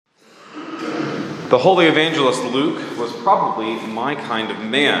The holy evangelist Luke was probably my kind of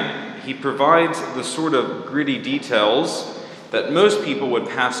man. He provides the sort of gritty details that most people would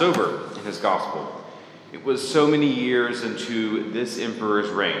pass over in his gospel. It was so many years into this emperor's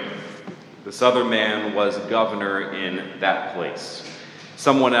reign. This other man was governor in that place.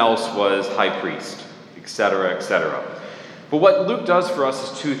 Someone else was high priest, etc., etc. But what Luke does for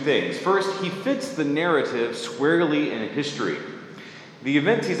us is two things. First, he fits the narrative squarely in history. The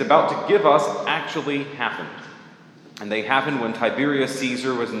events he's about to give us actually happened. And they happened when Tiberius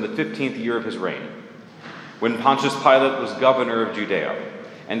Caesar was in the 15th year of his reign, when Pontius Pilate was governor of Judea,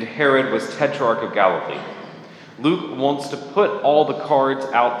 and Herod was tetrarch of Galilee. Luke wants to put all the cards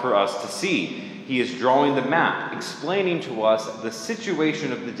out for us to see. He is drawing the map, explaining to us the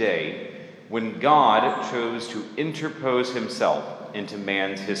situation of the day when God chose to interpose himself into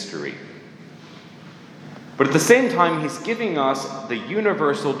man's history. But at the same time, he's giving us the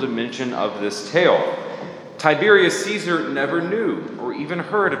universal dimension of this tale. Tiberius Caesar never knew or even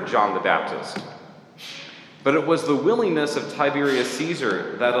heard of John the Baptist. But it was the willingness of Tiberius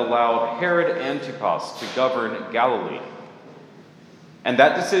Caesar that allowed Herod Antipas to govern Galilee. And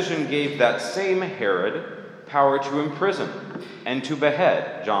that decision gave that same Herod power to imprison and to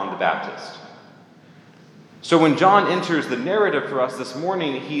behead John the Baptist. So when John enters the narrative for us this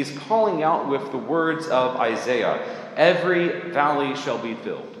morning, he's calling out with the words of Isaiah, "Every valley shall be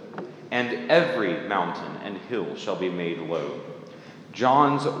filled, and every mountain and hill shall be made low."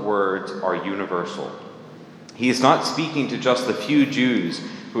 John's words are universal. He is not speaking to just the few Jews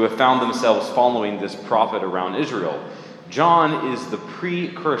who have found themselves following this prophet around Israel. John is the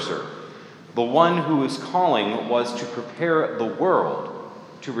precursor. The one who is calling was to prepare the world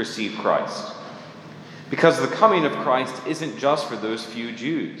to receive Christ. Because the coming of Christ isn't just for those few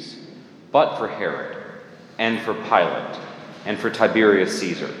Jews, but for Herod, and for Pilate, and for Tiberius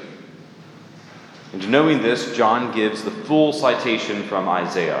Caesar. And knowing this, John gives the full citation from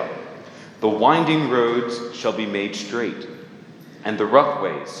Isaiah. "The winding roads shall be made straight, and the rough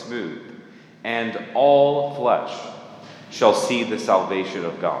ways smooth, and all flesh shall see the salvation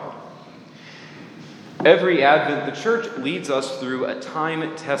of God." Every Advent, the church leads us through a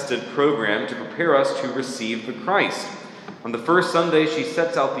time-tested program to prepare us to receive the Christ. On the first Sunday, she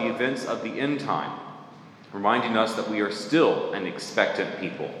sets out the events of the end time, reminding us that we are still an expectant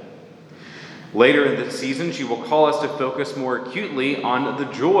people. Later in the season, she will call us to focus more acutely on the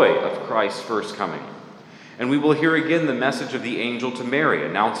joy of Christ's first coming. And we will hear again the message of the angel to Mary,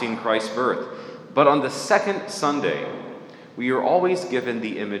 announcing Christ's birth. But on the second Sunday, we are always given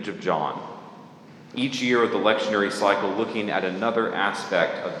the image of John. Each year of the lectionary cycle looking at another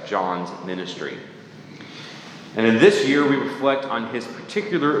aspect of John's ministry. And in this year, we reflect on his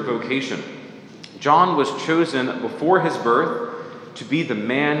particular vocation. John was chosen before his birth to be the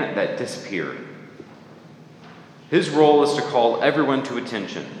man that disappeared. His role is to call everyone to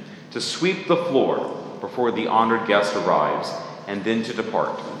attention, to sweep the floor before the honored guest arrives, and then to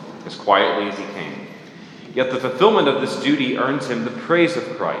depart as quietly as he came. Yet the fulfillment of this duty earns him the praise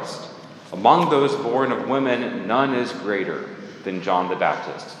of Christ. "Among those born of women, none is greater than John the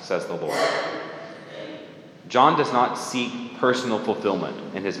Baptist," says the Lord. John does not seek personal fulfillment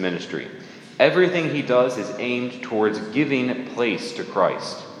in his ministry. Everything he does is aimed towards giving place to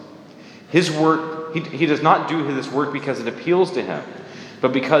Christ. His work, he does not do this work because it appeals to him,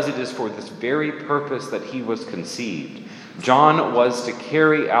 but because it is for this very purpose that he was conceived. John was to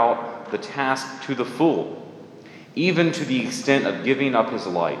carry out the task to the full, even to the extent of giving up his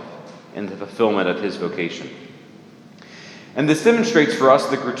life in the fulfillment of his vocation. And this demonstrates for us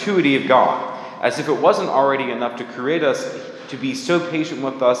the gratuity of God, as if it wasn't already enough to create us, to be so patient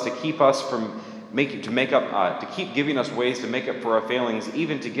with us, to keep us from to keep giving us ways to make up for our failings,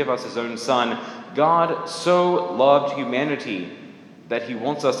 even to give us his own Son. God so loved humanity that he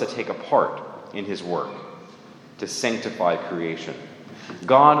wants us to take a part in his work, to sanctify creation.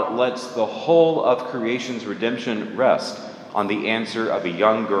 God lets the whole of creation's redemption rest on the answer of a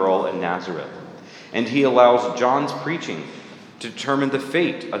young girl in Nazareth. And he allows John's preaching to determine the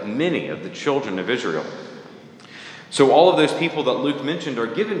fate of many of the children of Israel. So all of those people that Luke mentioned are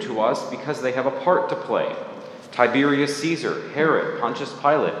given to us because they have a part to play. Tiberius Caesar, Herod, Pontius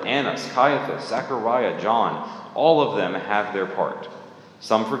Pilate, Annas, Caiaphas, Zechariah, John, all of them have their part,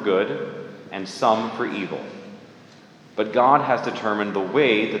 some for good and some for evil. But God has determined the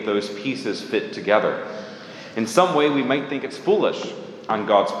way that those pieces fit together. In some way, we might think it's foolish on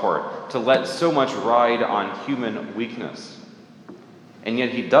God's part to let so much ride on human weakness. And yet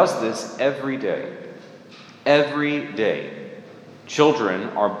he does this every day. Every day, children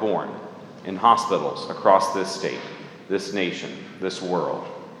are born in hospitals across this state, this nation, this world.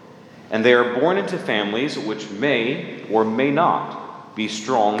 and they are born into families which may or may not be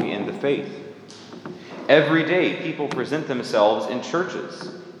strong in the faith. Every day, people present themselves in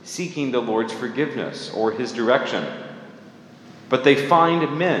churches, seeking the Lord's forgiveness or his direction. But they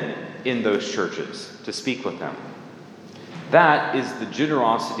find men in those churches to speak with them. That is the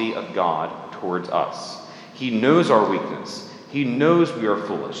generosity of God towards us. He knows our weakness. He knows we are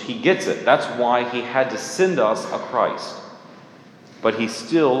foolish. He gets it. That's why he had to send us a Christ. But he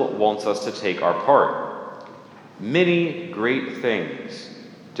still wants us to take our part. Many great things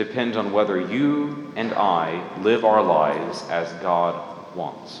depend on whether you and I live our lives as God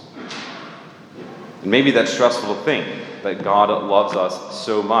wants. And maybe that's stressful to think, that God loves us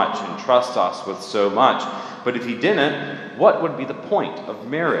so much and trusts us with so much. But if he didn't, what would be the point of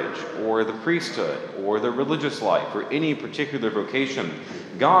marriage or the priesthood or the religious life or any particular vocation?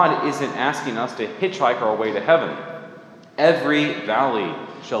 God isn't asking us to hitchhike our way to heaven. Every valley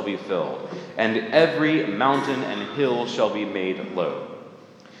shall be filled, and every mountain and hill shall be made low.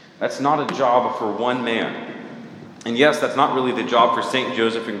 That's not a job for one man. And yes, that's not really the job for St.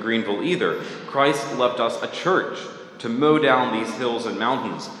 Joseph in Greenville either. Christ left us a church to mow down these hills and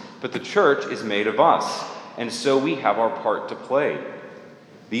mountains, but the church is made of us, and so we have our part to play.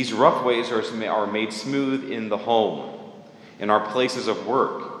 These rough ways are made smooth in the home, in our places of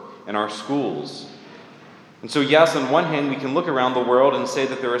work, in our schools. And so yes, on one hand, we can look around the world and say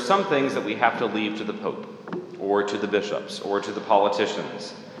that there are some things that we have to leave to the Pope, or to the bishops, or to the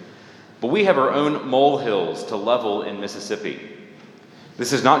politicians. But we have our own molehills to level in Mississippi.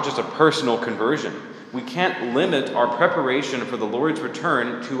 This is not just a personal conversion. We can't limit our preparation for the Lord's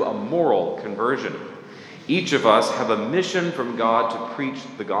return to a moral conversion. Each of us have a mission from God to preach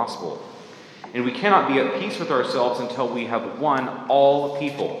the gospel. And we cannot be at peace with ourselves until we have won all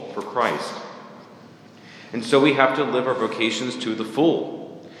people for Christ. And so we have to live our vocations to the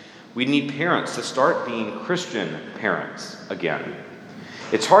full. We need parents to start being Christian parents again.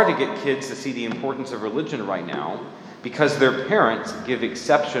 It's hard to get kids to see the importance of religion right now because their parents give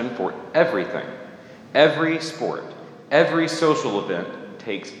exception for everything. Every sport, every social event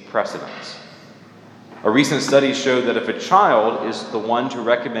takes precedence. A recent study showed that if a child is the one to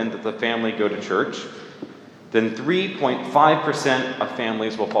recommend that the family go to church, then 3.5% of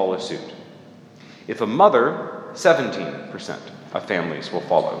families will follow suit. If a mother, 17% of families will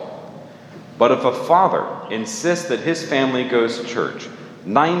follow. But if a father insists that his family goes to church,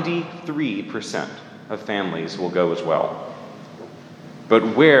 93% of families will go as well.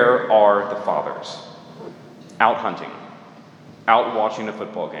 But where are the fathers? Out hunting, out watching a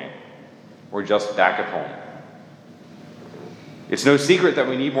football game, or just back at home. It's no secret that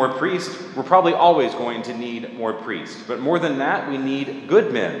we need more priests. We're probably always going to need more priests. But more than that, we need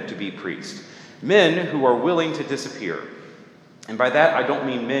good men to be priests. Men who are willing to disappear. And by that, I don't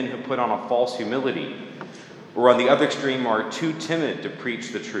mean men who put on a false humility, or on the other extreme are too timid to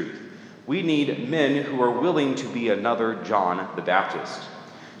preach the truth. We need men who are willing to be another John the Baptist,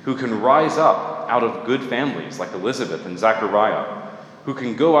 who can rise up out of good families like Elizabeth and Zechariah, who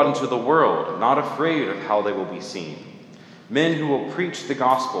can go out into the world not afraid of how they will be seen. Men who will preach the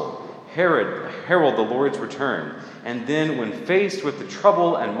gospel, herald the Lord's return, and then, when faced with the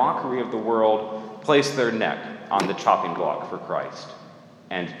trouble and mockery of the world, place their neck on the chopping block for Christ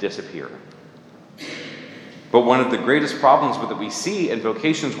and disappear. But one of the greatest problems that we see in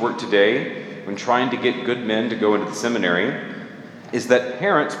vocations work today, when trying to get good men to go into the seminary, is that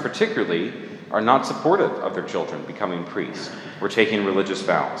parents particularly are not supportive of their children becoming priests or taking religious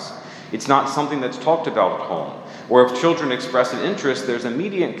vows. It's not something that's talked about at home. Or if children express an interest, there's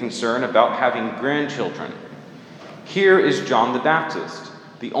immediate concern about having grandchildren. Here is John the Baptist,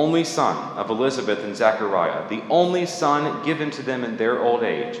 the only son of Elizabeth and Zechariah, the only son given to them in their old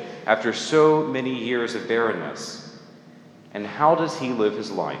age after so many years of barrenness. And how does he live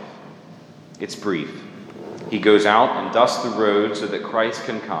his life? It's brief. He goes out and dusts the road so that Christ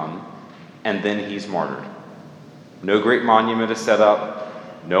can come, and then he's martyred. No great monument is set up.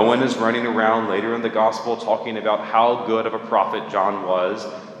 No one is running around later in the gospel talking about how good of a prophet John was.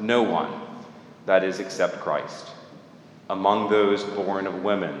 No one. That is, except Christ. Among those born of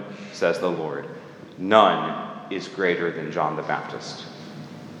women, says the Lord, none is greater than John the Baptist.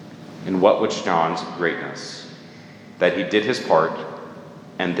 And what was John's greatness? That he did his part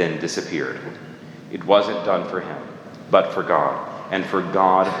and then disappeared. It wasn't done for him, but for God, and for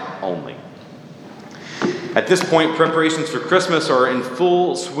God only. At this point, preparations for Christmas are in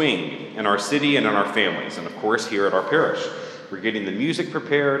full swing in our city and in our families, and of course here at our parish. We're getting the music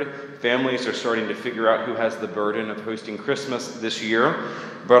prepared. Families are starting to figure out who has the burden of hosting Christmas this year.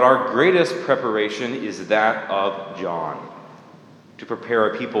 But our greatest preparation is that of John. to prepare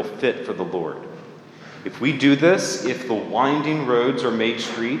a people fit for the Lord. If we do this, if the winding roads are made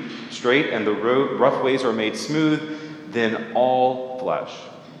straight and the rough ways are made smooth, then all flesh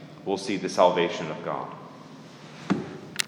will see the salvation of God.